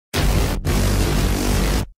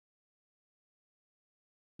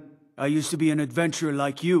I used to be an adventurer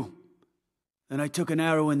like you. Then I took an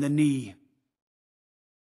arrow in the knee.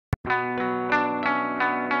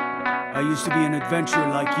 I used to be an adventurer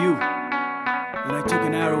like you. Then I took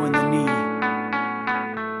an arrow in the knee.